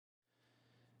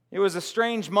It was a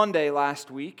strange Monday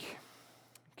last week.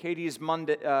 Katie's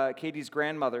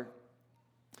grandmother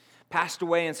passed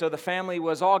away, and so the family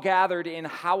was all gathered in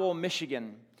Howell,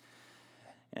 Michigan.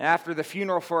 And after the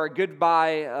funeral for a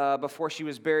goodbye, before she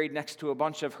was buried next to a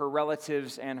bunch of her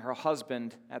relatives and her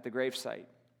husband at the gravesite.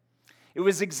 It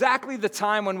was exactly the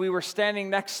time when we were standing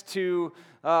next to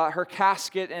her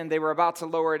casket and they were about to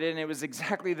lower it in. It was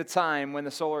exactly the time when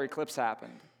the solar eclipse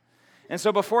happened. And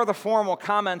so before the formal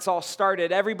comments all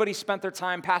started, everybody spent their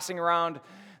time passing around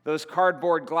those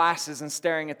cardboard glasses and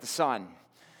staring at the sun.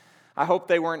 I hope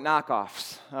they weren't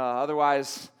knockoffs.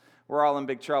 Otherwise, we're all in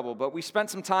big trouble. But we spent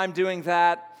some time doing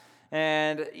that,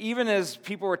 and even as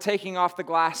people were taking off the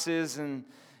glasses and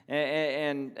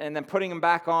then putting them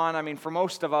back on, I mean, for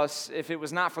most of us, if it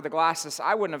was not for the glasses,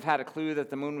 I wouldn't have had a clue that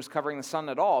the moon was covering the sun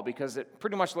at all because it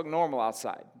pretty much looked normal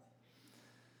outside.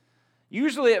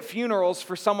 Usually at funerals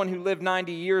for someone who lived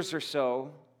 90 years or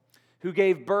so, who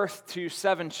gave birth to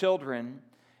 7 children,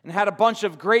 and had a bunch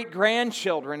of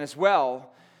great-grandchildren as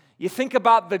well, you think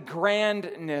about the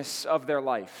grandness of their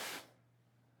life.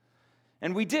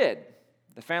 And we did.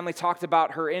 The family talked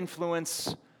about her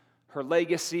influence, her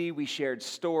legacy. We shared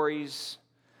stories.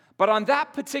 But on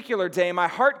that particular day, my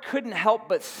heart couldn't help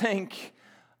but think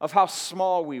of how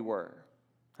small we were,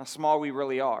 how small we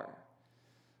really are.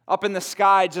 Up in the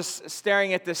sky, just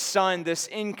staring at the sun, this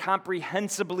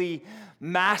incomprehensibly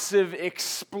massive,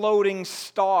 exploding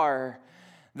star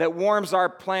that warms our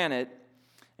planet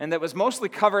and that was mostly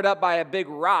covered up by a big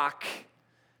rock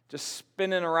just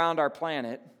spinning around our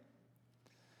planet.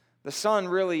 The sun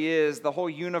really is, the whole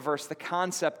universe, the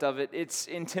concept of it, it's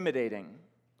intimidating.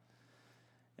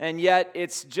 And yet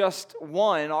it's just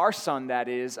one, our sun that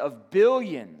is, of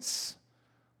billions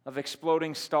of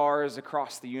exploding stars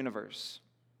across the universe.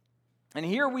 And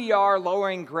here we are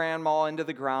lowering Grandma into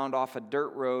the ground off a dirt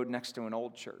road next to an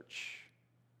old church.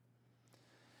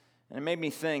 And it made me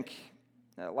think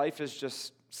that life is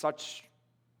just such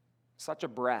a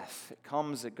breath. It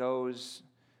comes, it goes,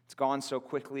 it's gone so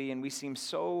quickly, and we seem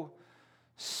so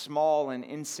small and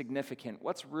insignificant.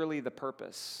 What's really the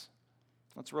purpose?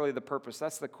 What's really the purpose?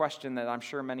 That's the question that I'm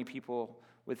sure many people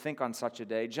would think on such a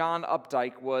day. John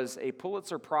Updike was a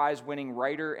Pulitzer Prize-winning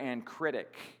writer and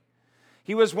critic.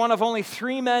 He was one of only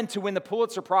 3 men to win the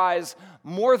Pulitzer Prize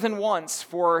more than once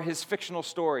for his fictional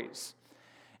stories.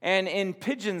 And in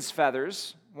Pigeon's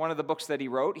Feathers, one of the books that he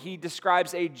wrote, he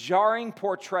describes a jarring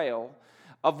portrayal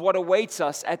of what awaits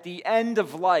us at the end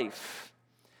of life.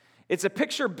 It's a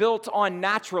picture built on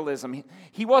naturalism.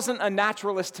 He wasn't a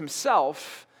naturalist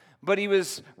himself, but he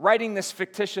was writing this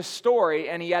fictitious story,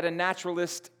 and he had a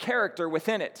naturalist character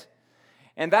within it.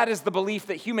 And that is the belief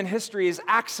that human history is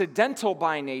accidental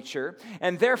by nature,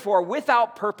 and therefore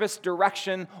without purpose,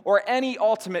 direction, or any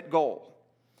ultimate goal.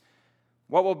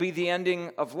 What will be the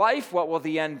ending of life? What will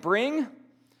the end bring?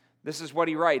 This is what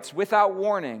he writes. Without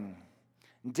warning,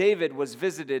 David was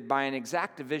visited by an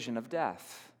exact vision of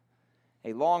death.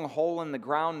 A long hole in the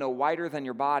ground no wider than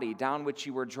your body, down which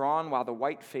you were drawn while the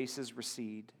white faces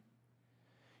recede.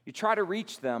 You try to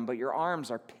reach them, but your arms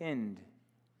are pinned.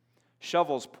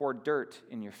 Shovels pour dirt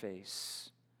in your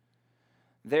face.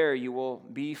 There you will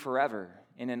be forever,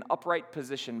 in an upright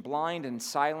position, blind and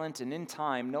silent, and in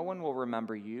time no one will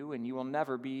remember you, and you will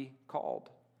never be called.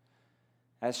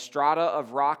 As strata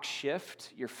of rock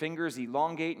shift, your fingers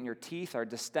elongate and your teeth are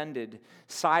distended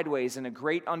sideways in a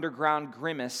great underground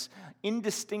grimace,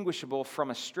 indistinguishable from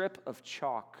a strip of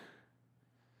chalk.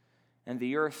 And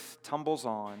the earth tumbles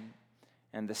on,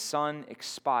 and the sun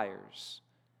expires,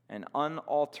 and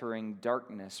unaltering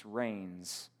darkness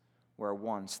reigns where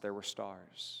once there were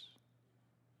stars.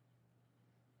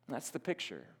 That's the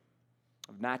picture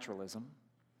of naturalism.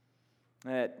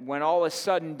 That when all is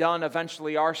said and done,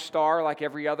 eventually our star, like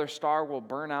every other star, will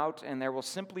burn out, and there will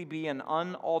simply be an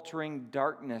unaltering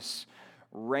darkness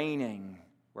reigning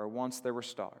where once there were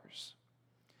stars.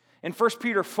 In 1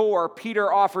 Peter 4,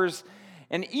 Peter offers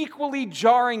an equally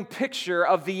jarring picture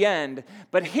of the end,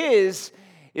 but his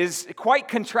is quite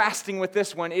contrasting with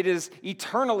this one. It is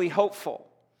eternally hopeful.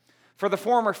 For the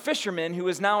former fisherman, who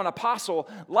is now an apostle,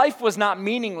 life was not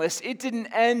meaningless. It didn't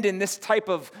end in this type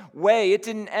of way. It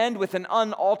didn't end with an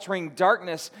unaltering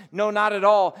darkness. No, not at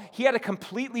all. He had a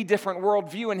completely different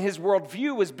worldview, and his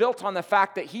worldview was built on the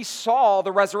fact that he saw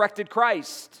the resurrected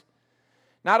Christ.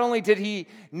 Not only did he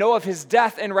know of his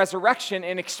death and resurrection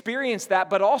and experience that,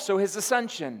 but also his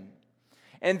ascension.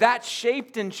 And that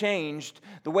shaped and changed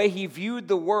the way he viewed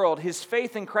the world. His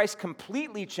faith in Christ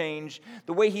completely changed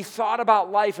the way he thought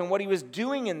about life and what he was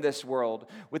doing in this world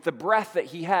with the breath that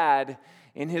he had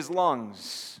in his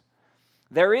lungs.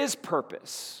 There is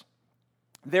purpose.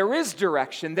 There is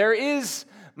direction. There is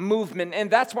movement.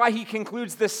 And that's why he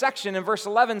concludes this section in verse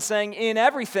 11 saying, in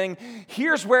everything,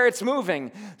 here's where it's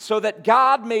moving, so that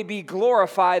God may be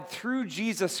glorified through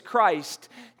Jesus Christ.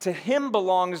 To him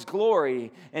belongs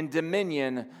glory and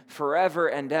dominion forever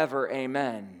and ever.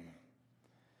 Amen.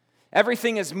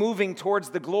 Everything is moving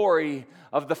towards the glory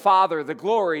of the Father, the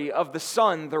glory of the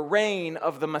Son, the reign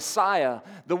of the Messiah,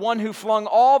 the one who flung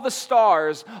all the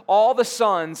stars, all the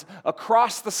suns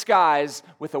across the skies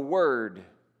with a word.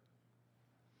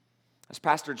 As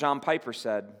Pastor John Piper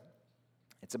said,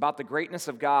 it's about the greatness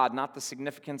of God, not the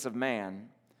significance of man.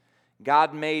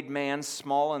 God made man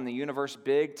small and the universe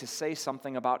big to say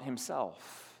something about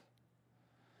himself.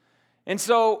 And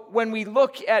so when we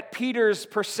look at Peter's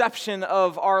perception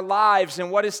of our lives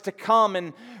and what is to come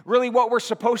and really what we're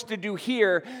supposed to do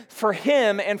here, for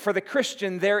him and for the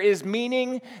Christian, there is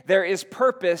meaning, there is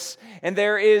purpose, and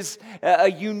there is a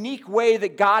unique way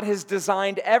that God has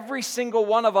designed every single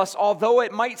one of us, although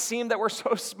it might seem that we're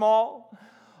so small,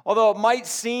 although it might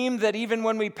seem that even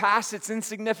when we pass it's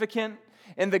insignificant.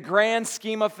 In the grand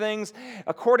scheme of things,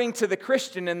 according to the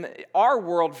Christian and our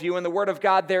worldview and the Word of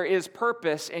God, there is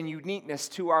purpose and uniqueness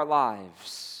to our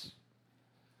lives.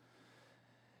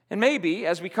 And maybe,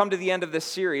 as we come to the end of this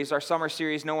series, our summer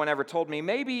series, No One Ever Told Me,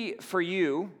 maybe for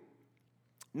you,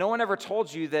 no one ever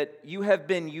told you that you have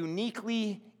been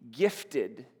uniquely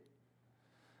gifted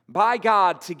by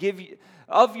God to give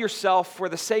of yourself for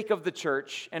the sake of the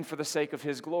church and for the sake of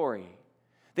His glory.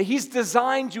 That He's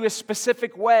designed you a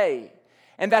specific way.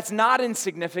 And that's not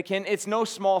insignificant. It's no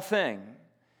small thing.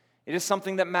 It is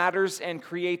something that matters and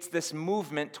creates this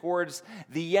movement towards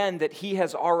the end that He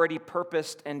has already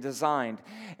purposed and designed.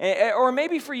 Or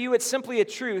maybe for you, it's simply a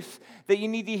truth that you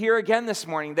need to hear again this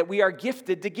morning, that we are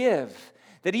gifted to give.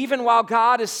 That even while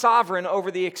God is sovereign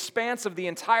over the expanse of the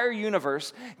entire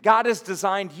universe, God has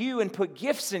designed you and put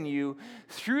gifts in you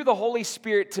through the Holy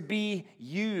Spirit to be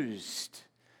used,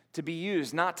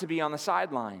 not to be on the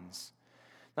sidelines.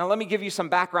 Now, let me give you some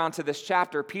background to this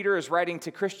chapter. Peter is writing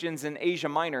to Christians in Asia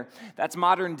Minor. That's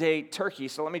modern-day Turkey,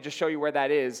 so let me just show you where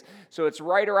that is. So it's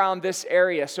right around this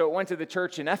area. So it went to the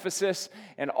church in Ephesus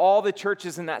and all the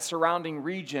churches in that surrounding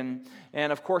region.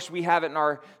 And, of course, we have it in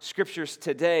our scriptures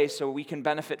today, so we can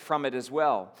benefit from it as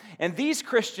well. And these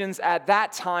Christians at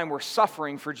that time were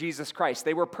suffering for Jesus Christ.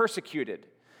 They were persecuted.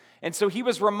 And so he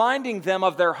was reminding them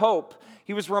of their hope.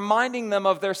 He was reminding them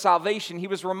of their salvation. He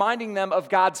was reminding them of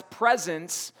God's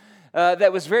presence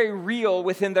that was very real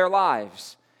within their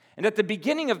lives. And at the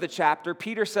beginning of the chapter,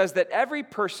 Peter says that every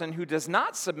person who does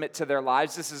not submit to their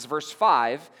lives, this is verse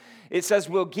 5, it says,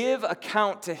 will give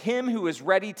account to Him who is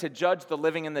ready to judge the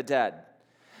living and the dead.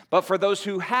 But for those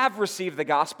who have received the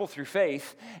gospel through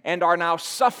faith and are now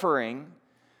suffering,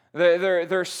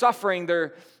 they're suffering,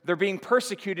 they're being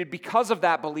persecuted because of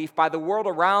that belief by the world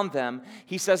around them.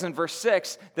 He says in verse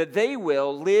 6 that they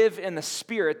will live in the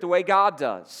Spirit the way God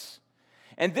does.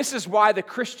 And this is why the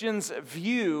Christian's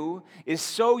view is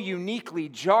so uniquely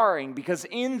jarring, because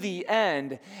in the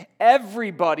end,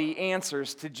 everybody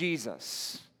answers to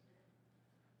Jesus.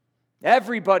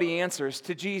 Everybody answers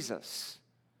to Jesus.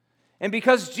 And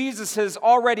because Jesus has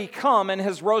already come and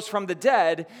has rose from the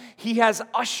dead, He has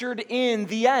ushered in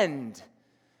the end.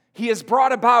 He has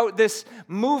brought about this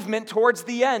movement towards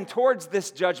the end, towards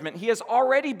this judgment. He has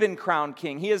already been crowned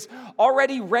king. He is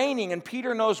already reigning, and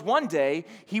Peter knows one day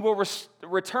He will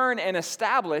return and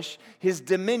establish His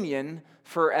dominion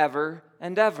forever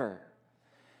and ever.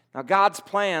 Now, God's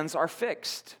plans are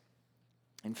fixed.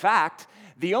 In fact,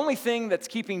 the only thing that's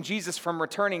keeping Jesus from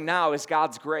returning now is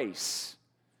God's grace.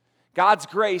 God's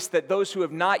grace that those who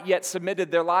have not yet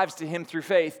submitted their lives to Him through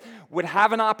faith would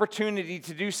have an opportunity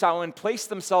to do so and place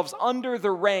themselves under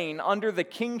the reign, under the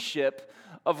kingship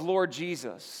of Lord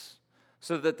Jesus,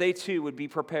 so that they too would be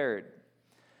prepared.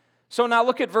 So now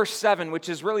look at verse 7, which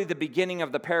is really the beginning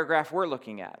of the paragraph we're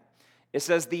looking at. It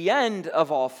says, the end of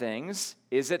all things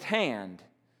is at hand.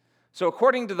 So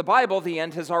according to the Bible, the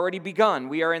end has already begun.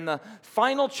 We are in the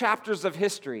final chapters of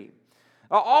history.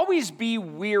 Always be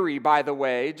weary, by the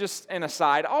way, just an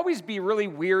aside, always be really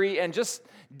weary and just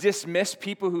dismiss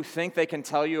people who think they can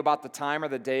tell you about the time or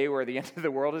the day where the end of the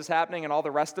world is happening and all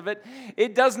the rest of it.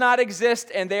 It does not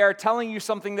exist, and they are telling you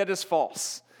something that is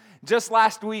false. Just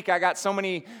last week, I got so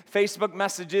many Facebook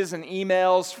messages and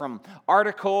emails from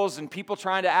articles and people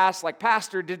trying to ask, like,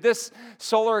 Pastor, did this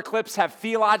solar eclipse have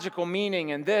theological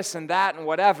meaning and this and that and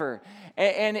whatever?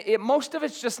 And most of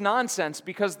it's just nonsense,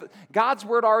 because God's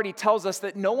word already tells us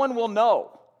that no one will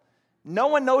know. No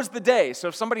one knows the day. So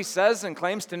if somebody says and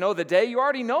claims to know the day, you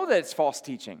already know that it's false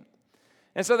teaching.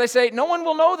 And so they say, no one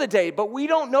will know the day, but we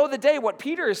don't know the day, what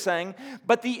Peter is saying,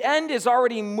 but the end is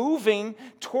already moving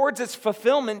towards its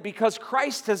fulfillment because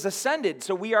Christ has ascended.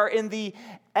 So we are in the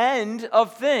end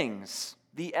of things.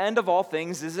 The end of all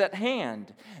things is at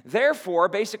hand. Therefore,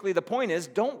 basically the point is,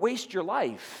 don't waste your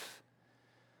life.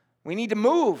 We need to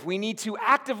move. We need to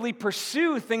actively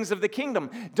pursue things of the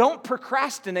kingdom. Don't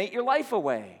procrastinate your life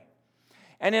away.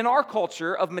 And in our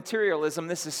culture of materialism,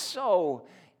 this is so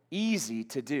easy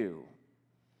to do.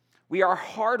 We are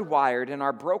hardwired in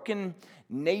our broken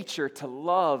nature to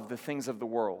love the things of the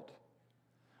world.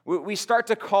 We start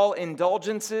to call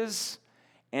indulgences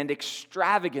and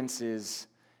extravagances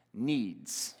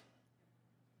needs.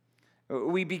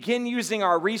 We begin using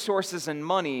our resources and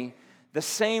money the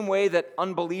same way that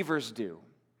unbelievers do.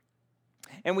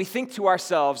 And we think to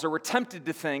ourselves, or we're tempted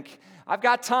to think, I've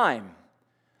got time.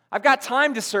 I've got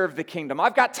time to serve the kingdom.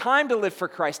 I've got time to live for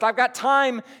Christ. I've got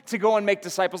time to go and make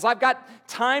disciples. I've got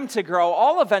time to grow.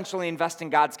 I'll eventually invest in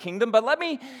God's kingdom, but let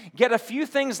me get a few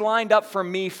things lined up for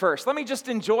me first. Let me just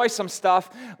enjoy some stuff.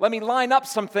 Let me line up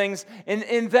some things,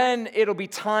 and then it'll be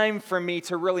time for me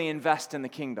to really invest in the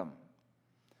kingdom.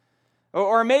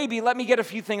 Or maybe let me get a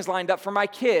few things lined up for my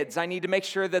kids. I need to make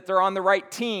sure that they're on the right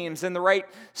teams, in the right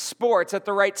sports, at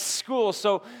the right school.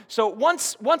 So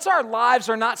once our lives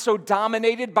are not so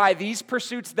dominated by these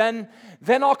pursuits, then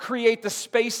I'll create the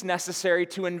space necessary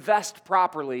to invest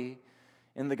properly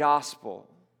in the gospel.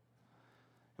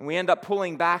 And we end up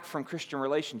pulling back from Christian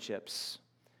relationships.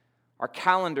 Our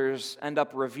calendars end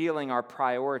up revealing our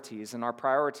priorities, and our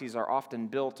priorities are often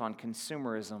built on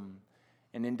consumerism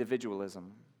and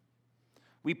individualism.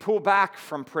 We pull back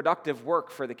from productive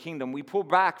work for the kingdom. We pull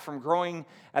back from growing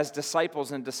as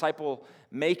disciples and disciple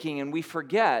making, and we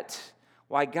forget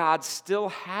why God still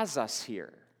has us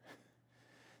here.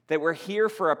 That we're here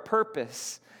for a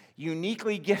purpose,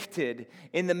 uniquely gifted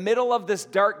in the middle of this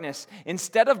darkness.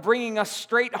 Instead of bringing us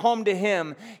straight home to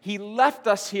Him, He left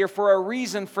us here for a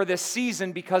reason for this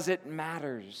season because it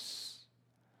matters.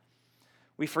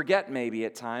 We forget maybe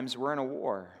at times we're in a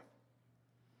war.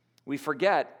 We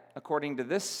forget, according to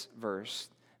this verse,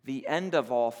 the end of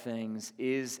all things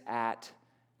is at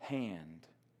hand.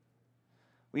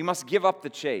 We must give up the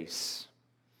chase.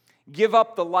 Give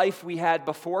up the life we had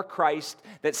before Christ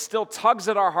that still tugs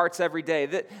at our hearts every day.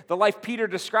 The life Peter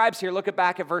describes here, look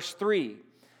back at verse 3.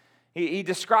 He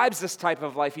describes this type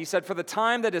of life. He said, "For the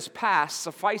time that is past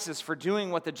suffices for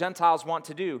doing what the Gentiles want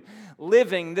to do.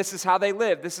 Living, this is how they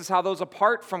live. This is how those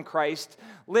apart from Christ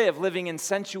live, living in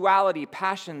sensuality,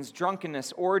 passions,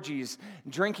 drunkenness, orgies,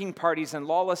 drinking parties, and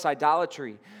lawless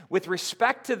idolatry. With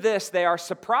respect to this, they are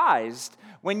surprised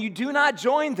when you do not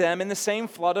join them in the same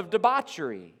flood of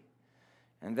debauchery.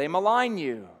 And they malign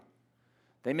you.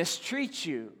 They mistreat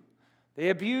you. They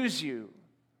abuse you.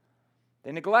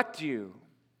 They neglect you.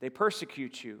 They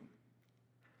persecute you."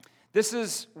 This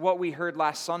is what we heard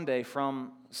last Sunday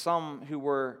from some who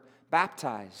were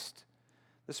baptized.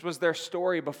 This was their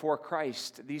story before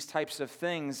Christ, these types of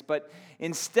things. But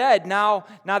instead, now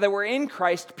that we're in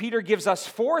Christ, Peter gives us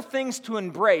 4 things to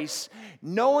embrace,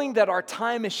 knowing that our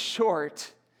time is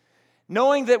short,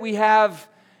 knowing that we have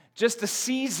just a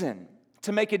season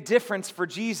to make a difference for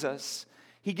Jesus.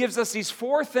 He gives us these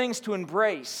 4 things to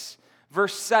embrace.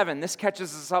 Verse 7, this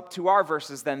catches us up to our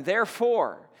verses then.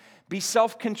 "Therefore, be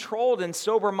self-controlled and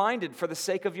sober-minded for the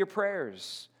sake of your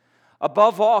prayers.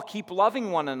 Above all, keep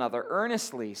loving one another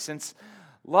earnestly, since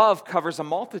love covers a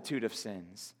multitude of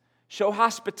sins. Show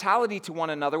hospitality to one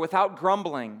another without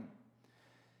grumbling.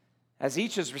 As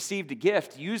each has received a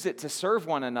gift, use it to serve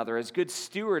one another as good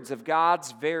stewards of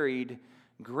God's varied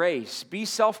grace." Be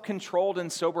self-controlled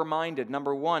and sober-minded,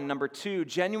 number 1. Number 2,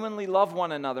 genuinely love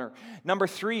one another. Number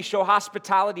 3, show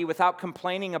hospitality without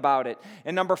complaining about it.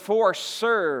 And number 4,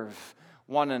 serve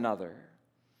one another.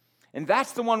 And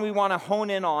that's the one we want to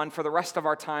hone in on for the rest of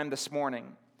our time this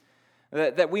morning.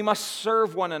 That we must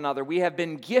serve one another. We have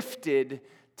been gifted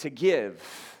to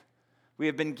give. We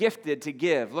have been gifted to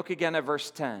give. Look again at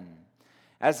verse 10.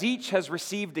 "As each has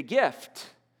received a gift,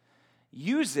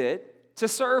 use it to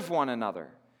serve one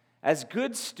another as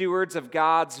good stewards of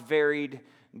God's varied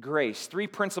grace." 3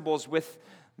 principles with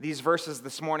these verses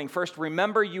this morning. First,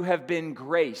 remember you have been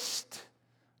graced.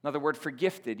 Another word for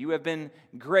gifted. You have been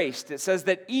graced. It says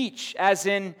that each, as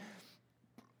in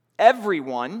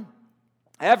everyone,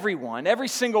 every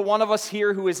single one of us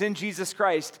here who is in Jesus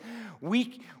Christ,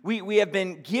 we have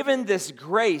been given this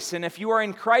grace. And if you are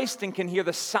in Christ and can hear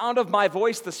the sound of my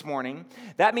voice this morning,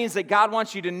 that means that God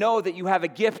wants you to know that you have a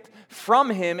gift from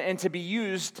Him and to be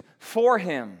used for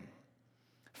Him.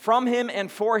 From Him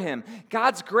and for Him.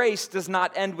 God's grace does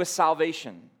not end with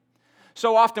salvation.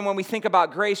 So often when we think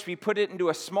about grace, we put it into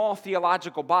a small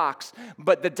theological box,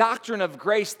 but the doctrine of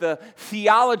grace, the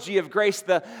theology of grace,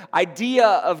 the idea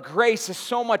of grace is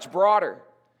so much broader.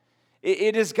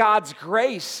 It is God's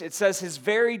grace, it says his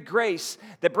varied grace,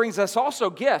 that brings us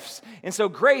also gifts. And so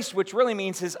grace, which really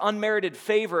means his unmerited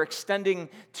favor extending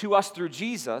to us through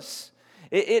Jesus,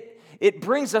 it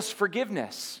brings us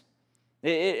forgiveness.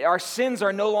 Our sins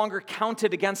are no longer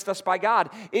counted against us by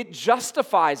God. It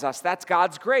justifies us. That's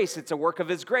God's grace. It's a work of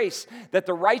his grace. That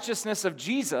the righteousness of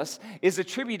Jesus is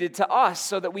attributed to us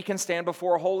so that we can stand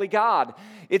before a holy God.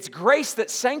 It's grace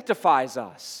that sanctifies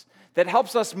us, that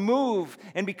helps us move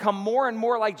and become more and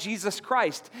more like Jesus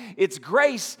Christ. It's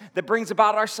grace that brings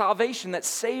about our salvation, that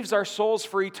saves our souls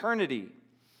for eternity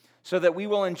so that we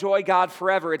will enjoy God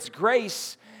forever. It's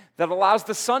grace that allows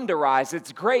the sun to rise.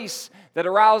 It's grace that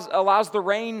allows the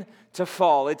rain to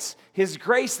fall. It's his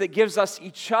grace that gives us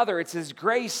each other. It's his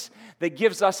grace that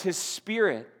gives us his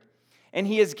Spirit. And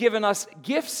he has given us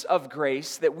gifts of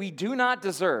grace that we do not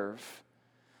deserve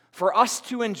for us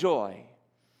to enjoy.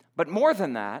 But more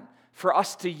than that, for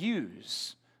us to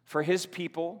use for his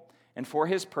people and for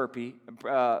his purpose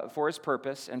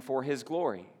and for his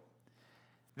glory.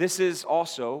 This is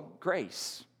also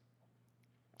grace.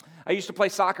 I used to play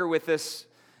soccer with this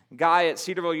guy at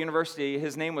Cedarville University.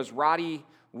 His name was Roddy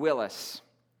Willis.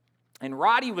 And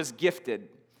Roddy was gifted.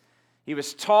 He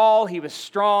was tall, he was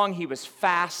strong, he was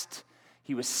fast,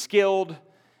 he was skilled.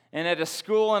 And at a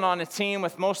school and on a team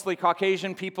with mostly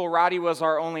Caucasian people, Roddy was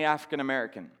our only African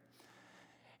American.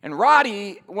 And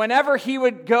Roddy, whenever he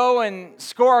would go and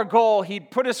score a goal, he'd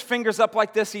put his fingers up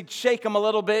like this, he'd shake them a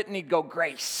little bit, and he'd go,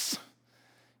 "Grace."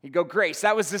 He'd go, "Grace."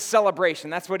 That was his celebration.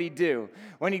 That's what he'd do.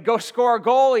 When he'd go score a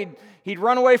goal, he'd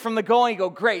run away from the goal, and he'd go,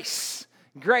 "Grace,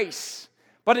 grace."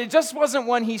 But it just wasn't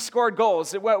when he scored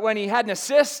goals. When he had an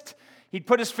assist, he'd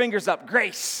put his fingers up,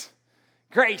 "Grace,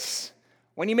 grace."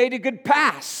 When he made a good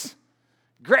pass,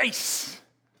 grace.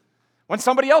 When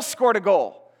somebody else scored a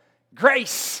goal,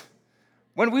 grace.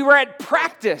 When we were at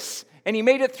practice and he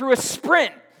made it through a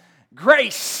sprint,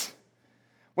 grace.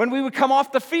 When we would come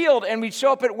off the field and we'd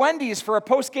show up at Wendy's for a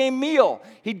post-game meal,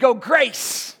 he'd go,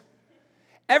 "Grace."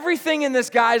 Everything in this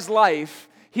guy's life,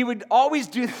 he would always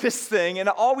do this thing and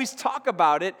always talk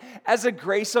about it as a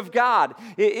grace of God.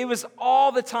 It was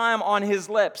all the time on his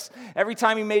lips. Every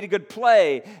time he made a good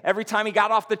play, every time he got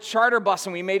off the charter bus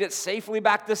and we made it safely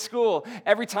back to school,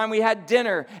 every time we had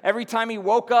dinner, every time he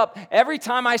woke up, every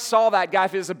time I saw that guy,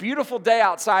 if it was a beautiful day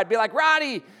outside, I'd be like,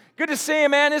 "Roddy, good to see you,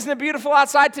 man. Isn't it beautiful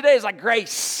outside today?" It's like,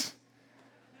 "Grace."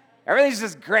 Everything's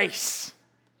just grace.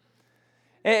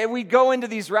 And we'd go into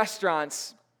these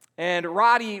restaurants, and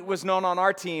Roddy was known on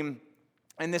our team,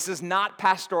 and this is not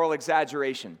pastoral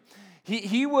exaggeration.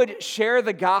 He would share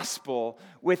the gospel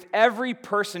with every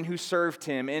person who served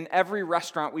him in every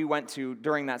restaurant we went to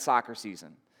during that soccer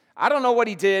season. I don't know what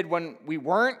he did when we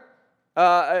weren't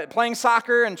playing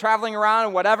soccer and traveling around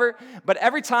and whatever, but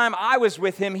every time I was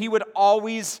with him, he would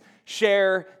always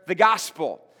share the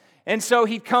gospel. And so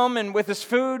he'd come and with his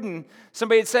food, and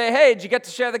somebody would say, "Hey, did you get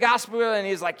to share the gospel?" And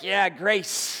he's like, "Yeah,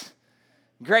 grace.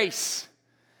 Grace."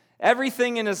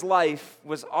 Everything in his life he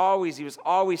was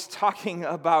always talking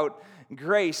about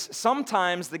grace.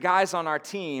 Sometimes the guys on our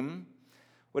team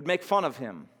would make fun of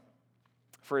him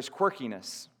for his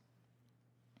quirkiness.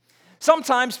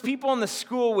 Sometimes people in the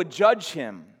school would judge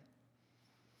him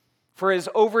for his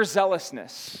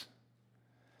overzealousness,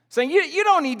 saying, you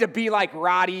don't need to be like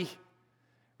Roddy.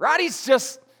 Roddy's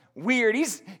just weird.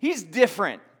 He's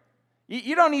different.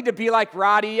 You don't need to be like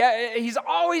Roddy. He's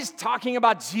always talking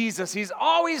about Jesus. He's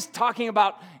always talking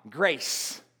about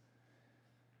grace.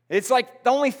 It's like the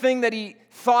only thing that he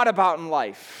thought about in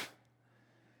life.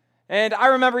 And I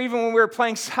remember even when we were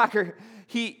playing soccer,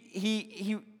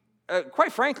 he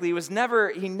quite frankly,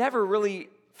 he never really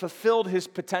fulfilled his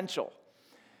potential.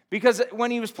 Because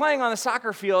when he was playing on the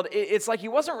soccer field, it's like he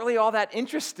wasn't really all that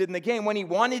interested in the game. When he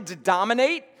wanted to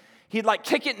dominate, he'd like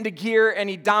kick it into gear and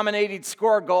he'd dominate, he'd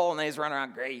score a goal, and then he's running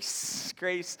around, "Grace,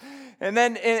 grace." And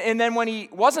then when he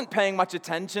wasn't paying much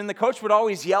attention, the coach would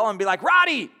always yell and be like,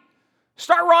 "Roddy,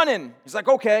 start running." He's like,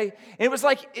 "Okay." And it was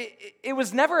like, it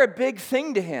was never a big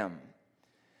thing to him.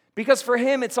 Because for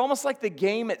him, it's almost like the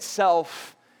game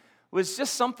itself was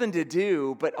just something to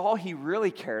do, but all he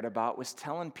really cared about was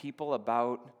telling people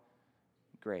about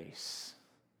grace.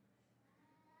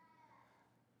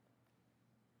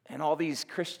 And all these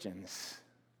Christians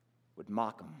would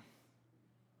mock him.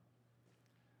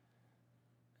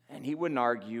 And he wouldn't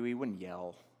argue, he wouldn't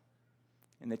yell.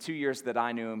 In the 2 years that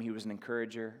I knew him, he was an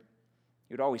encourager.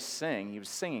 He would always sing. He was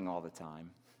singing all the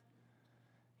time.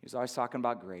 He was always talking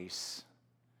about grace.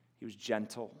 He was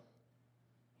gentle.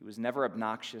 He was never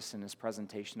obnoxious in his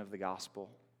presentation of the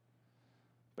gospel.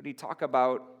 But he'd talk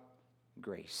about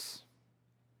grace.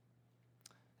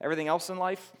 Everything else in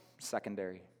life,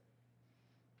 secondary.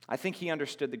 I think he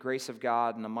understood the grace of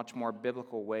God in a much more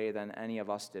biblical way than any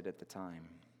of us did at the time.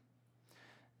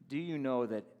 Do you know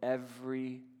that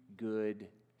every good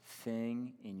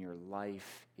thing in your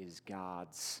life is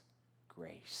God's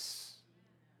grace?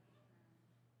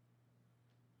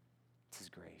 It's His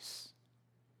grace.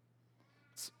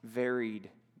 It's varied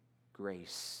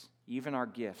grace. Even our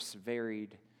gifts,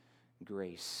 varied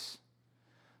grace.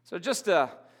 So just to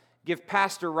give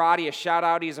Pastor Roddy a shout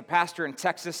out, he's a pastor in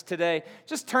Texas today.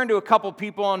 Just turn to a couple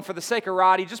people, and for the sake of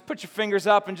Roddy, just put your fingers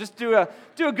up and just do a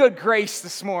good grace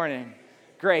this morning.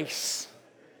 Grace.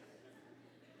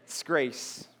 It's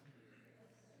grace.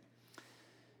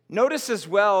 Notice as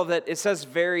well that it says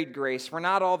varied grace. We're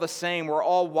not all the same. We're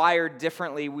all wired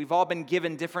differently. We've all been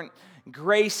given different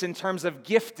grace in terms of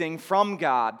gifting from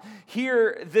God.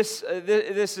 Here, this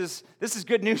is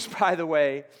good news, by the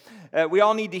way. We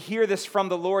all need to hear this from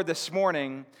the Lord this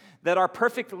morning, that our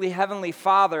perfectly heavenly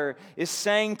Father is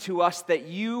saying to us that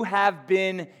you have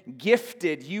been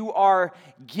gifted. You are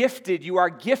gifted. You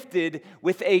are gifted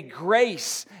with a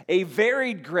grace, a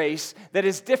varied grace that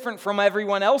is different from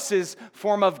everyone else's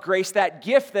form of grace, that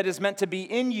gift that is meant to be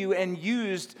in you and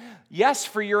used, yes,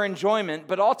 for your enjoyment,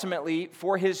 but ultimately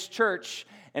for His church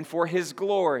and for His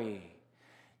glory.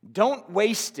 Don't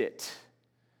waste it.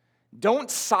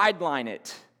 Don't sideline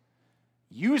it.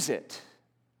 Use it.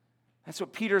 That's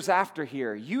what Peter's after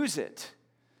here. Use it.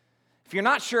 If you're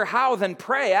not sure how, then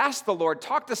pray. Ask the Lord.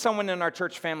 Talk to someone in our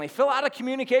church family. Fill out a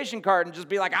communication card and just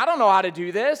be like, I don't know how to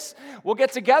do this. We'll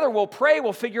get together. We'll pray.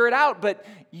 We'll figure it out. But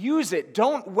use it.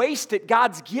 Don't waste it.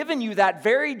 God's given you that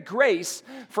varied grace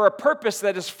for a purpose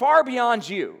that is far beyond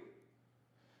you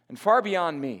and far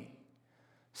beyond me.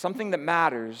 Something that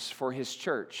matters for His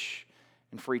church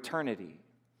and for eternity.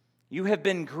 You have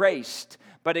been graced,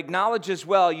 but acknowledge as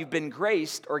well you've been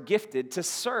graced or gifted to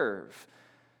serve.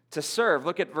 To serve.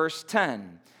 Look at verse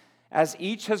 10. As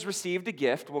each has received a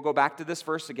gift, we'll go back to this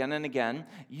verse again and again,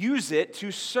 use it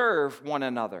to serve one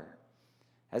another.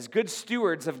 As good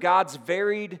stewards of God's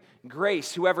varied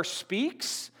grace, whoever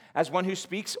speaks, as one who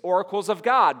speaks oracles of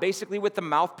God, basically with the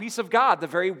mouthpiece of God, the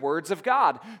very words of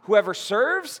God. Whoever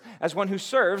serves, as one who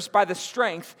serves by the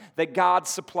strength that God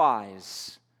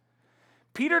supplies.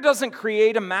 Peter doesn't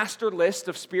create a master list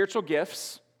of spiritual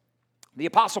gifts. The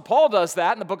Apostle Paul does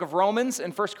that in the book of Romans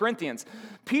and 1 Corinthians.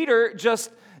 Peter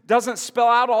just doesn't spell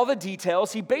out all the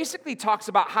details. He basically talks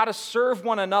about how to serve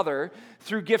one another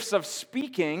through gifts of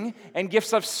speaking and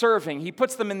gifts of serving. He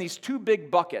puts them in these two big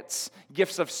buckets,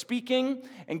 gifts of speaking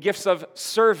and gifts of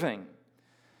serving.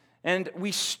 And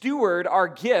we steward our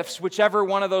gifts, whichever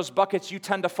one of those buckets you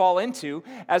tend to fall into,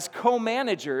 as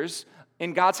co-managers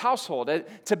in God's household,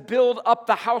 to build up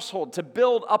the household, to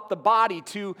build up the body,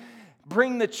 to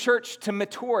bring the church to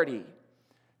maturity,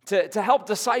 to help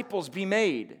disciples be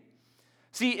made.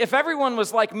 See, if everyone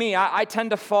was like me, I tend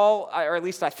to fall, or at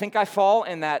least I think I fall,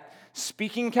 in that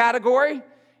speaking category,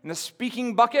 in the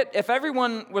speaking bucket. If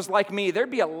everyone was like me,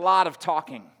 there'd be a lot of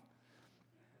talking.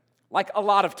 Like a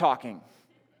lot of talking.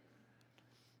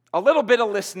 A little bit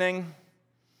of listening,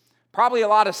 probably a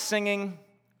lot of singing.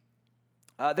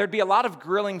 There'd be a lot of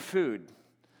grilling food.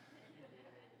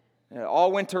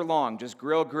 All winter long, just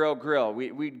grill, grill, grill.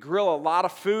 We'd grill a lot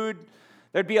of food.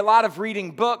 There'd be a lot of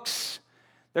reading books.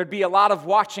 There'd be a lot of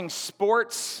watching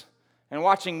sports and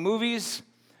watching movies.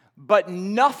 But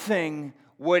nothing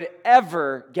would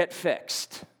ever get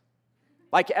fixed.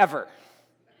 Like ever.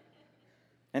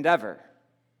 And ever.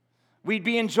 We'd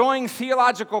be enjoying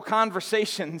theological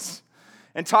conversations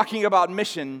and talking about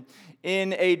mission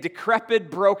in a decrepit,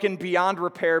 broken, beyond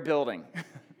repair building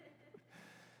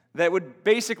that would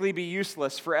basically be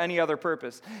useless for any other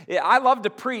purpose. I love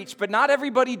to preach, but not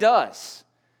everybody does.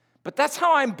 But that's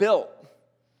how I'm built.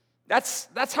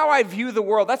 That's how I view the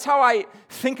world. That's how I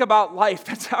think about life.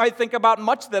 That's how I think about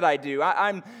much that I do.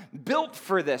 I'm built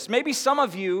for this. Maybe some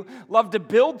of you love to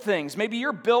build things. Maybe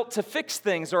you're built to fix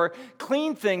things or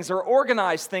clean things or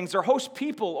organize things or host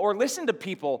people or listen to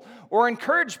people or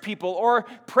encourage people or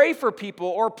pray for people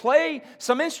or play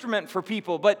some instrument for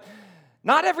people. But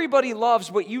not everybody loves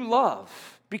what you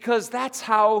love because that's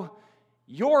how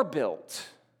you're built.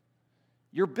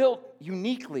 You're built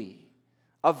uniquely,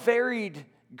 a varied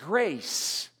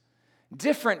grace,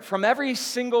 different from every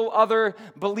single other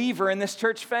believer in this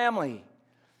church family,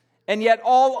 and yet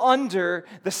all under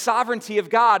the sovereignty of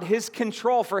God, His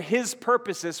control for His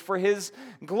purposes, for His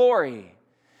glory.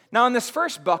 Now, in this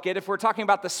first bucket, if we're talking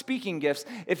about the speaking gifts,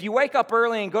 if you wake up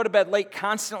early and go to bed late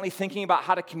constantly thinking about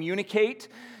how to communicate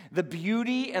the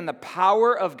beauty and the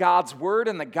power of God's word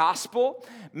and the gospel,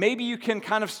 maybe you can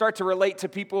kind of start to relate to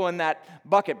people in that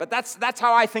bucket. But that's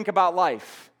how I think about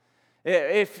life.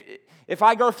 If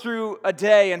I go through a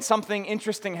day and something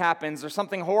interesting happens or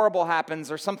something horrible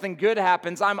happens or something good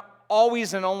happens, I'm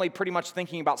always and only pretty much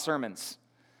thinking about sermons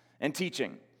and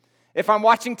teaching. If I'm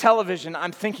watching television,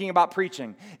 I'm thinking about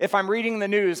preaching. If I'm reading the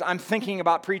news, I'm thinking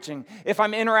about preaching. If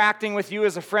I'm interacting with you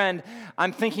as a friend,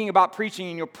 I'm thinking about preaching,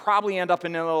 and you'll probably end up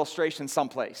in an illustration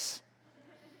someplace.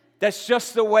 That's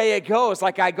just the way it goes.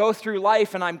 Like I go through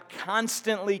life and I'm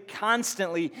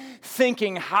constantly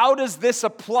thinking, how does this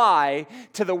apply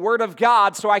to the Word of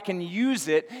God so I can use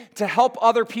it to help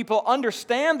other people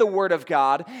understand the Word of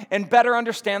God and better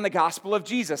understand the gospel of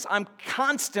Jesus? I'm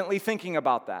constantly thinking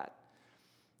about that.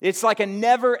 It's like a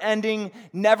never-ending,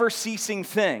 never-ceasing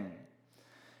thing.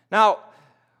 Now,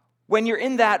 when you're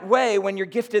in that way, when you're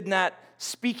gifted in that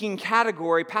speaking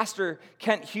category, Pastor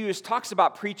Kent Hughes talks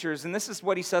about preachers, and this is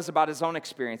what he says about his own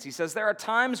experience. He says, there are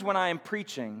times when I am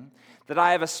preaching that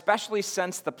I have especially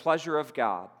sensed the pleasure of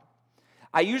God.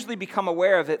 I usually become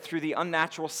aware of it through the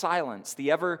unnatural silence. The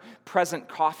ever-present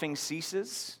coughing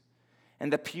ceases,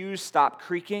 and the pews stop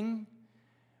creaking,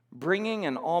 bringing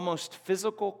an almost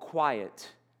physical quiet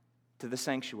to the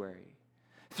sanctuary,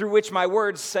 through which my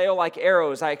words sail like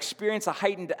arrows. I experience a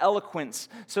heightened eloquence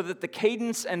so that the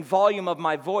cadence and volume of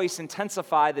my voice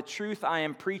intensify the truth I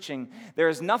am preaching. There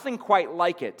is nothing quite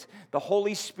like it. The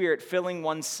Holy Spirit filling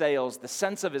one's sails, the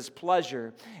sense of His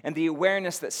pleasure, and the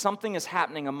awareness that something is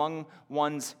happening among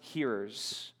one's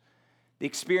hearers. The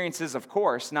experience is, of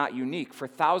course, not unique, for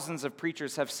thousands of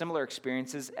preachers have similar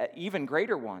experiences, even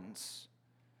greater ones.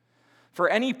 For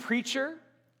any preacher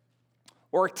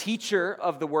or teacher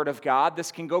of the Word of God,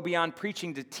 this can go beyond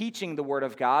preaching to teaching the Word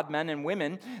of God, men and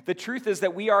women. The truth is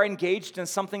that we are engaged in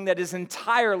something that is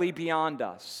entirely beyond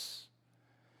us.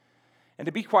 And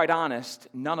to be quite honest,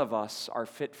 none of us are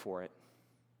fit for it.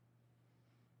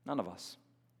 None of us.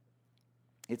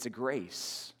 It's a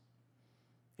grace.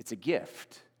 It's a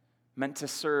gift meant to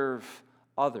serve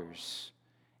others.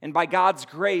 And by God's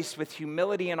grace, with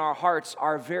humility in our hearts,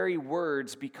 our very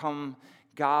words become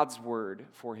God's word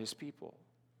for His people.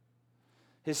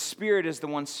 His Spirit is the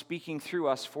one speaking through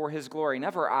us for His glory,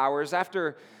 never ours.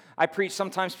 After I preach,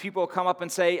 sometimes people come up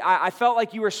and say, I felt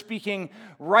like you were speaking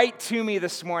right to me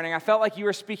this morning. I felt like you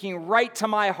were speaking right to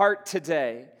my heart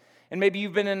today. And maybe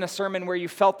you've been in a sermon where you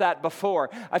felt that before.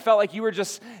 I felt like you were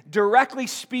just directly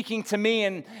speaking to me,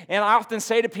 and I often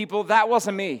say to people, that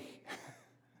wasn't me.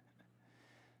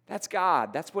 That's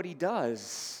God. That's what He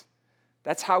does.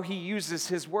 That's how He uses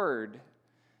His word.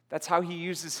 That's how He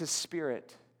uses His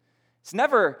Spirit. It's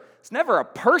never a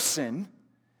person.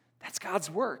 That's God's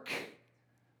work.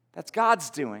 That's God's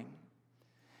doing.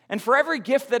 And for every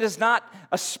gift that is not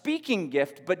a speaking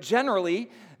gift, but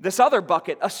generally this other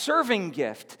bucket, a serving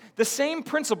gift, the same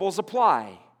principles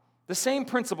apply. The same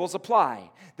principles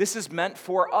apply. This is meant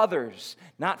for others,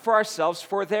 not for ourselves,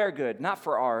 for their good, not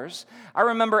for ours. I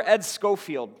remember Ed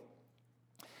Schofield.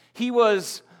 He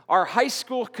was our high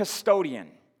school custodian.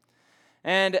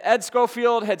 And Ed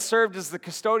Schofield had served as the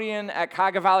custodian at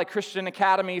Cuyahoga Valley Christian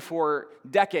Academy for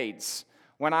decades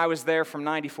when I was there from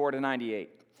 94 to 98.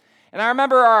 And I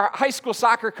remember our high school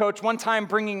soccer coach one time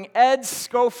bringing Ed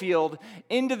Schofield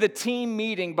into the team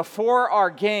meeting before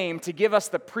our game to give us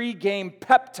the pregame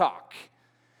pep talk.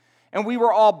 And we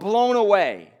were all blown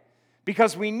away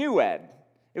because we knew Ed.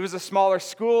 It was a smaller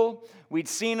school. We'd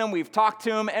seen him. We've talked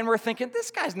to him. And we're thinking, this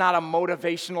guy's not a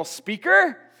motivational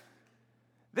speaker.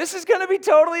 This is going to be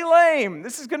totally lame.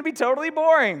 This is going to be totally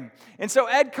boring. And so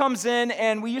Ed comes in,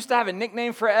 and we used to have a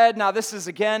nickname for Ed. Now, this is,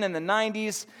 again, in the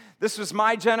 90s. This was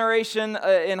my generation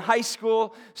in high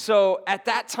school. So at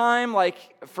that time,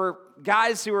 like for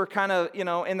guys who were kind of,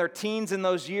 in their teens in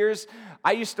those years,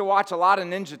 I used to watch a lot of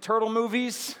Ninja Turtle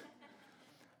movies.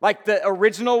 Like the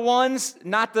original ones,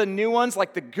 not the new ones,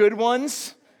 like the good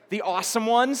ones, the awesome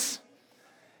ones.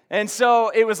 And so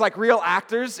it was like real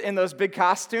actors in those big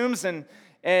costumes. And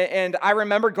I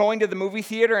remember going to the movie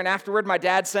theater, and afterward my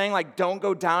dad saying, like, don't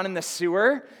go down in the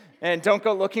sewer and don't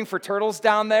go looking for turtles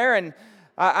down there. And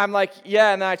I'm like,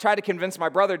 yeah, and then I tried to convince my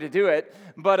brother to do it,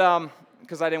 but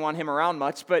because I didn't want him around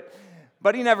much, but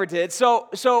he never did. So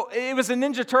it was a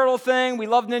Ninja Turtle thing. We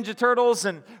loved Ninja Turtles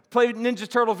and played Ninja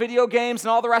Turtle video games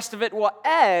and all the rest of it. Well,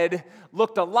 Ed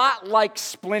looked a lot like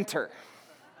Splinter.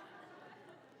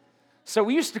 So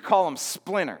we used to call him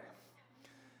Splinter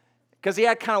because he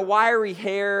had kind of wiry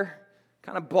hair,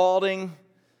 kind of balding.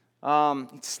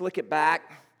 He'd slick it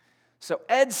back. So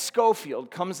Ed Schofield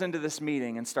comes into this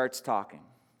meeting and starts talking.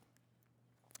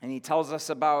 And he tells us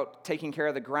about taking care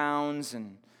of the grounds,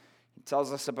 and he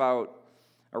tells us about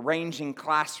arranging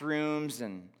classrooms,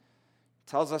 and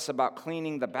tells us about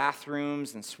cleaning the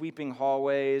bathrooms and sweeping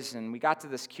hallways. And we got to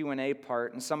this Q&A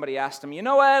part, and somebody asked him, "You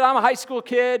know what, I'm a high school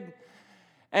kid,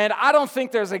 and I don't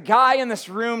think there's a guy in this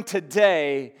room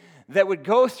today that would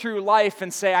go through life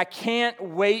and say, I can't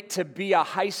wait to be a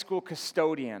high school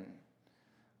custodian.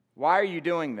 Why are you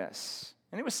doing this?"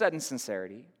 And it was said in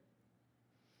sincerity.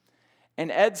 And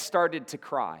Ed started to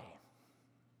cry.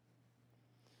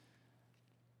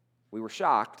 We were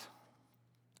shocked.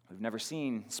 We've never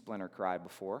seen Splinter cry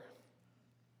before.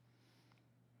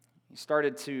 He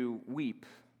started to weep.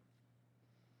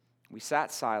 We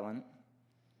sat silent,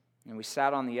 and we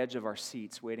sat on the edge of our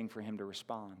seats waiting for him to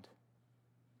respond.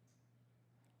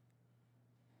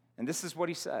 And this is what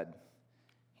he said.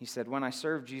 He said, "When I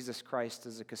serve Jesus Christ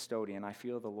as a custodian, I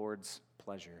feel the Lord's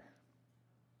pleasure."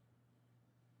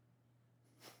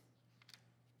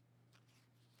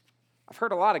 I've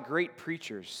heard a lot of great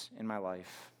preachers in my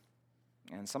life,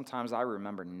 and sometimes I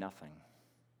remember nothing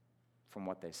from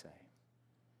what they say.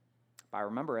 But I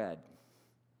remember Ed,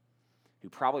 who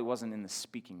probably wasn't in the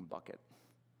speaking bucket.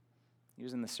 He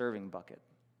was in the serving bucket.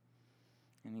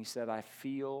 And he said, "I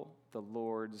feel the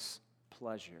Lord's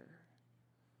pleasure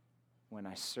when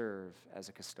I serve as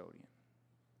a custodian."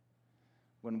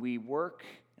 When we work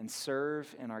and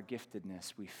serve in our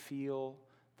giftedness, we feel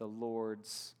the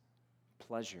Lord's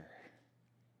pleasure.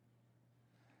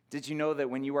 Did you know that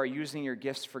when you are using your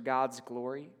gifts for God's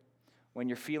glory, when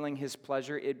you're feeling His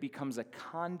pleasure, it becomes a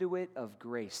conduit of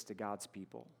grace to God's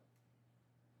people?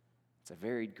 It's a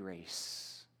varied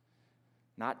grace,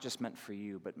 not just meant for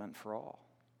you, but meant for all.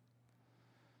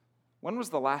 When was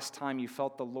the last time you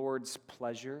felt the Lord's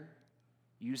pleasure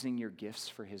using your gifts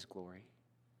for His glory?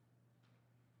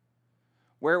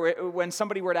 When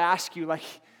somebody were to ask you,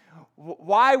 like,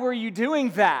 why were you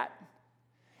doing that?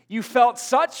 You felt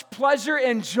such pleasure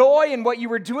and joy in what you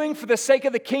were doing for the sake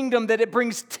of the kingdom that it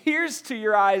brings tears to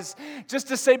your eyes just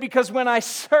to say, because when I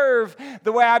serve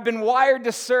the way I've been wired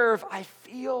to serve, I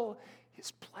feel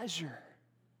His pleasure.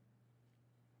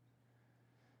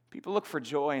 People look for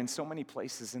joy in so many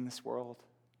places in this world.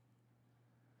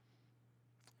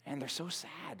 And they're so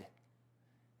sad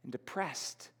and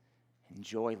depressed and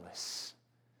joyless.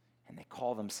 And they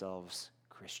call themselves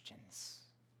Christians.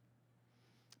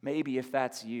 Maybe if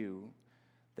that's you,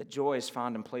 that joy is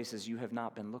found in places you have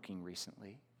not been looking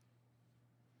recently.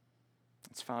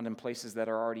 It's found in places that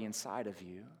are already inside of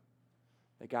you,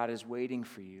 that God is waiting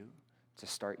for you to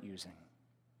start using.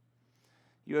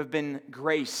 You have been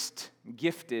graced,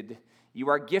 gifted. You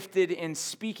are gifted in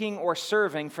speaking or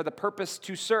serving for the purpose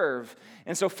to serve.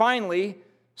 And so finally,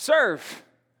 serve.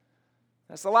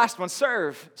 That's the last one,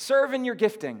 serve. Serve in your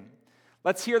gifting.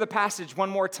 Let's hear the passage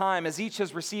one more time. As each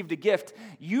has received a gift,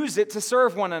 use it to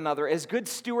serve one another as good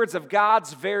stewards of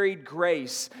God's varied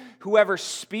grace. Whoever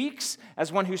speaks,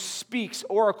 as one who speaks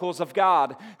oracles of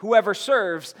God. Whoever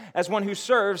serves, as one who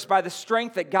serves by the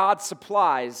strength that God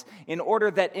supplies, in order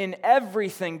that in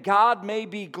everything God may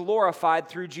be glorified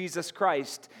through Jesus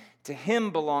Christ. To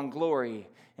Him belong glory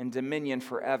and dominion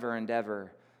forever and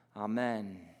ever.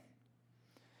 Amen.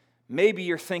 Maybe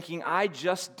you're thinking, I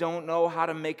just don't know how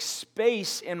to make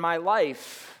space in my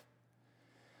life.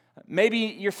 Maybe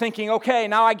you're thinking, okay,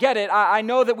 now I get it. I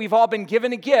know that we've all been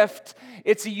given a gift.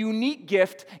 It's a unique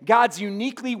gift. God's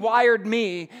uniquely wired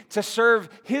me to serve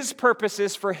His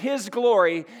purposes for His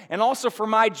glory and also for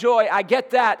my joy. I get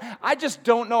that. I just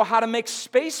don't know how to make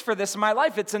space for this in my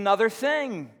life. It's another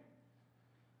thing.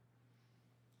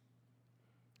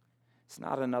 It's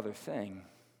not another thing.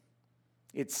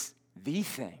 It's the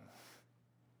thing.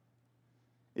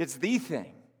 It's the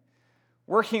thing.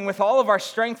 Working with all of our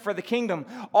strength for the kingdom.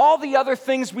 All the other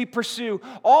things we pursue,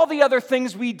 all the other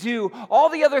things we do, all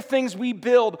the other things we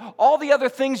build, all the other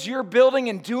things you're building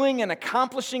and doing and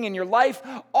accomplishing in your life,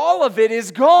 all of it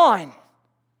is gone.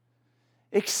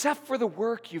 Except for the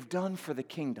work you've done for the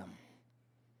kingdom.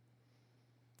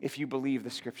 If you believe the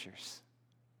Scriptures.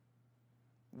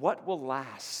 What will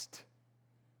last?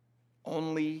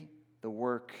 Only the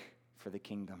work for the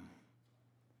kingdom.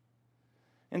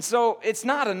 And so it's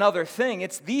not another thing,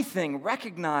 it's the thing.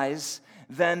 Recognize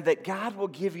then that God will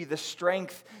give you the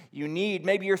strength you need.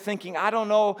 Maybe you're thinking, I don't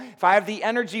know if I have the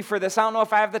energy for this. I don't know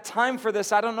if I have the time for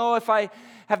this. I don't know if I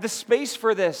have the space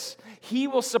for this. He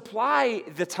will supply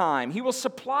the time. He will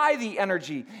supply the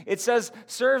energy. It says,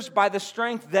 serves by the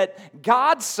strength that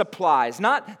God supplies.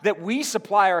 Not that we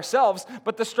supply ourselves,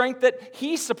 but the strength that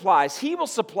He supplies. He will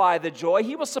supply the joy.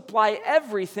 He will supply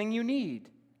everything you need.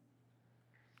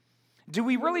 Do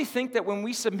we really think that when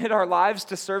we submit our lives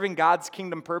to serving God's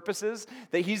kingdom purposes,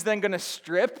 that He's then going to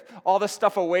strip all the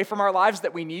stuff away from our lives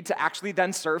that we need to actually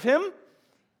then serve Him?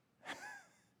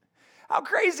 How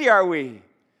crazy are we?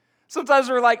 Sometimes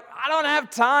we're like, I don't have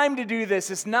time to do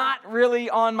this. It's not really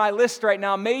on my list right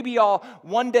now. Maybe I'll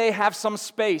one day have some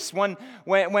space when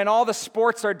all the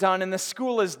sports are done and the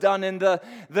school is done and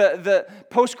the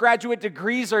postgraduate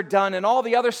degrees are done and all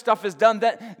the other stuff is done.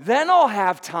 Then I'll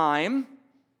have time.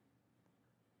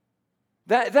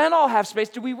 Then I'll have space.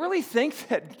 Do we really think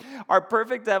that our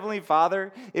perfect Heavenly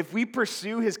Father, if we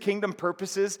pursue His kingdom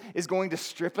purposes, is going to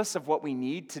strip us of what we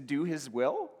need to do His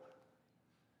will?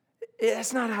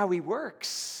 That's not how He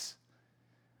works.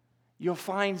 You'll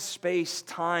find space,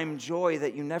 time, joy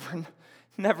that you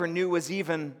never knew was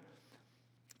even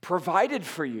provided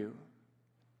for you.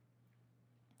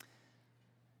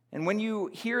 And when you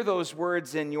hear those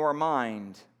words in your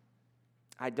mind,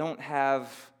 I don't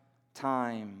have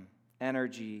time,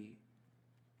 energy,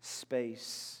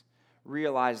 space,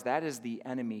 realize that is the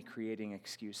enemy creating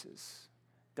excuses.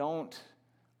 Don't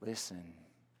listen.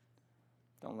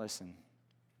 Don't listen.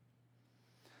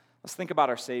 Let's think about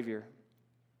our Savior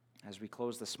as we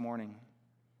close this morning.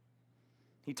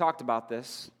 He talked about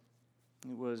this.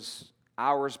 It was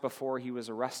hours before He was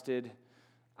arrested,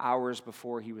 hours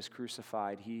before He was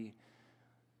crucified. He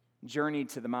journeyed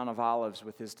to the Mount of Olives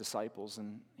with His disciples,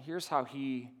 and here's how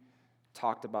He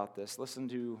talked about this. Listen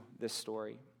to this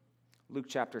story. Luke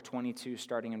chapter 22,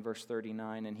 starting in verse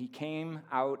 39. And He came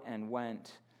out and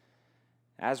went,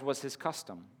 as was His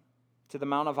custom, to the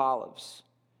Mount of Olives.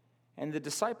 And the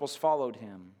disciples followed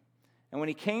Him. And when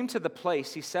He came to the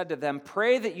place, He said to them,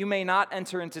 "Pray that you may not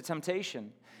enter into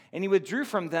temptation." And He withdrew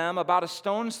from them about a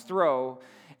stone's throw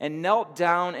and knelt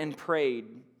down and prayed,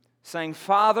 saying,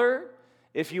 "Father,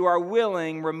 if you are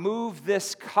willing, remove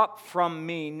this cup from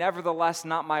me. Nevertheless,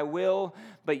 not my will,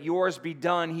 but yours be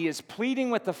done." He is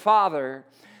pleading with the Father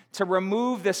to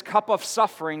remove this cup of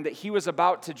suffering that He was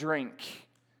about to drink,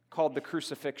 called the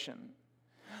crucifixion.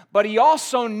 But He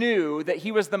also knew that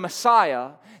He was the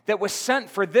Messiah that was sent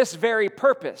for this very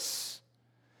purpose,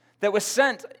 that was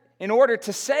sent in order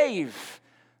to save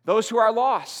those who are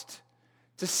lost,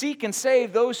 to seek and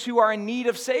save those who are in need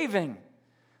of saving,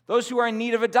 those who are in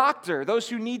need of a doctor, those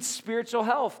who need spiritual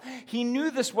health. He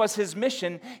knew this was His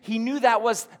mission. He knew that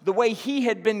was the way He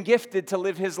had been gifted to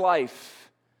live His life.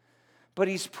 But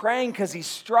He's praying because He's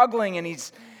struggling and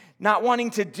He's not wanting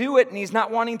to do it, and He's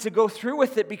not wanting to go through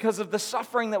with it because of the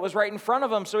suffering that was right in front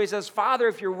of Him. So He says, "Father,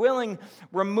 if you're willing,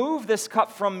 remove this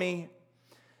cup from me.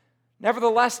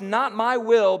 Nevertheless, not my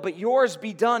will, but yours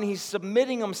be done." He's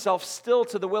submitting Himself still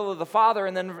to the will of the Father.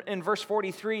 And then in verse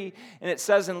 43, and it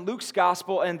says in Luke's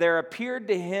gospel, "And there appeared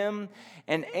to Him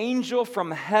an angel from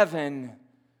heaven,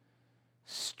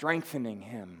 strengthening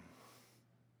Him."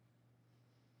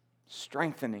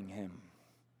 Strengthening Him.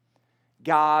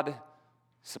 God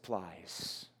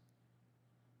supplies.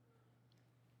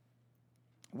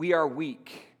 We are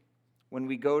weak when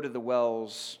we go to the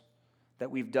wells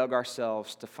that we've dug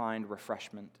ourselves to find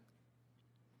refreshment.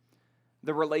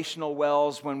 The relational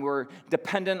wells when we're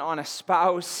dependent on a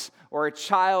spouse or a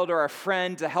child or a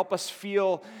friend to help us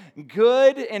feel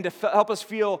good and to help us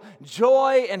feel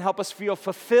joy and help us feel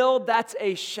fulfilled. That's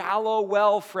a shallow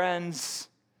well, friends.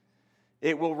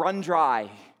 It will run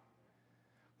dry.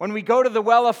 When we go to the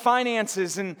well of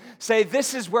finances and say,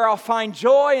 this is where I'll find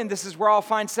joy, and this is where I'll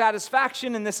find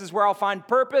satisfaction, and this is where I'll find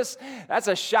purpose, that's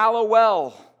a shallow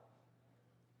well.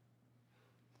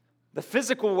 The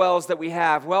physical wells that we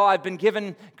have, well, I've been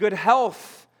given good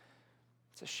health.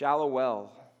 It's a shallow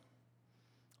well.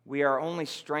 We are only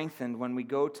strengthened when we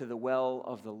go to the well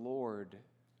of the Lord.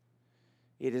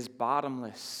 It is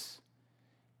bottomless.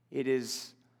 It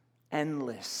is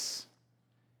endless.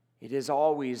 It is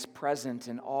always present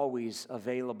and always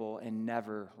available and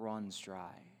never runs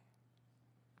dry.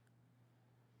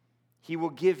 He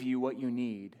will give you what you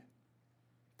need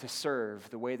to serve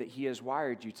the way that He has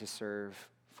wired you to serve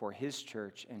for His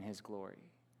church and His glory.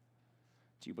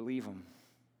 Do you believe Him?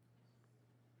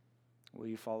 Will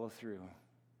you follow through?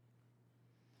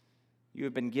 You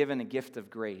have been given a gift of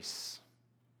grace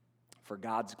for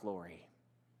God's glory.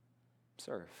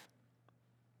 Serve.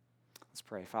 Let's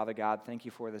pray. Father God, thank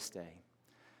You for this day.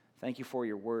 Thank You for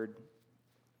Your word.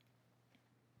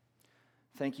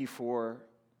 Thank You for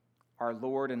our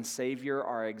Lord and Savior,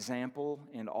 our example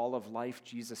in all of life,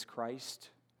 Jesus Christ,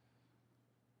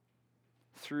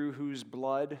 through whose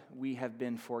blood we have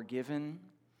been forgiven,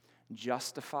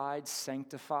 justified,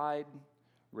 sanctified,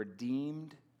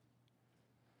 redeemed.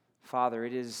 Father,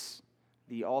 it is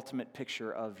the ultimate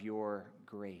picture of Your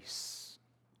grace.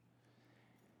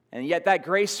 And yet that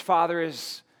grace, Father,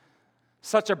 is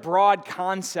such a broad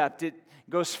concept. It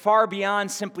goes far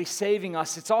beyond simply saving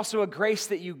us. It's also a grace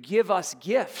that you give us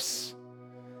gifts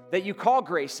that you call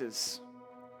graces.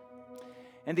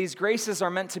 And these graces are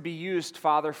meant to be used,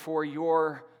 Father, for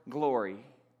your glory,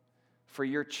 for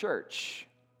your church,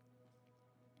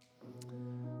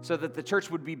 so that the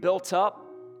church would be built up,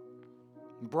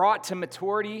 brought to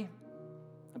maturity,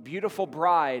 a beautiful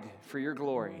bride for your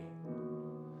glory.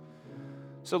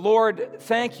 So, Lord,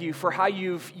 thank you for how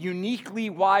you've uniquely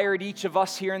wired each of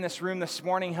us here in this room this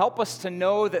morning. Help us to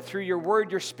know that through your word,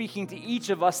 you're speaking to each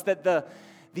of us, that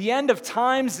the end of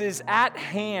times is at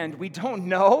hand. We don't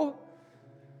know,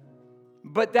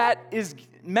 but that is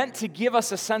meant to give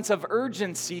us a sense of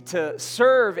urgency to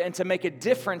serve and to make a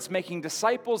difference, making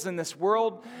disciples in this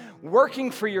world,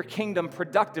 working for your kingdom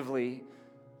productively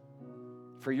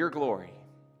for your glory.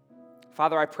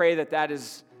 Father, I pray that that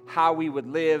is how we would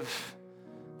live,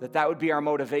 that would be our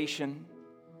motivation.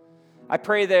 I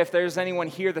pray that if there's anyone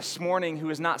here this morning who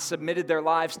has not submitted their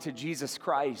lives to Jesus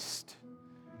Christ,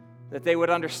 that they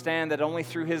would understand that only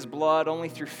through his blood, only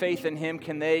through faith in him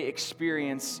can they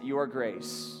experience your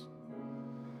grace.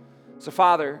 So,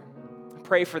 Father, I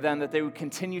pray for them that they would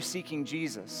continue seeking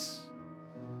Jesus.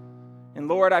 And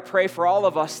Lord, I pray for all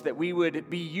of us that we would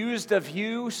be used of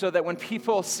you so that when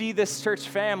people see this church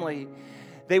family,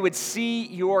 they would see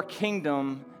your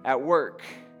kingdom at work,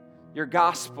 your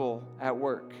gospel at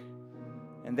work,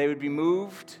 and they would be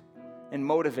moved and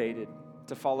motivated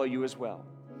to follow you as well.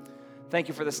 Thank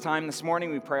you for this time this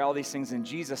morning. We pray all these things in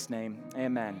Jesus' name.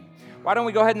 Amen. Why don't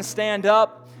we go ahead and stand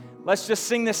up? Let's just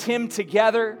sing this hymn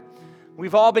together.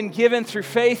 We've all been given through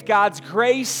faith God's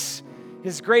grace,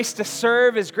 his grace to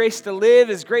serve, his grace to live,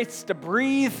 his grace to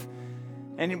breathe,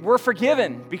 and we're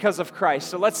forgiven because of Christ.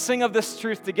 So let's sing of this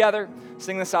truth together.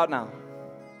 Sing this out now.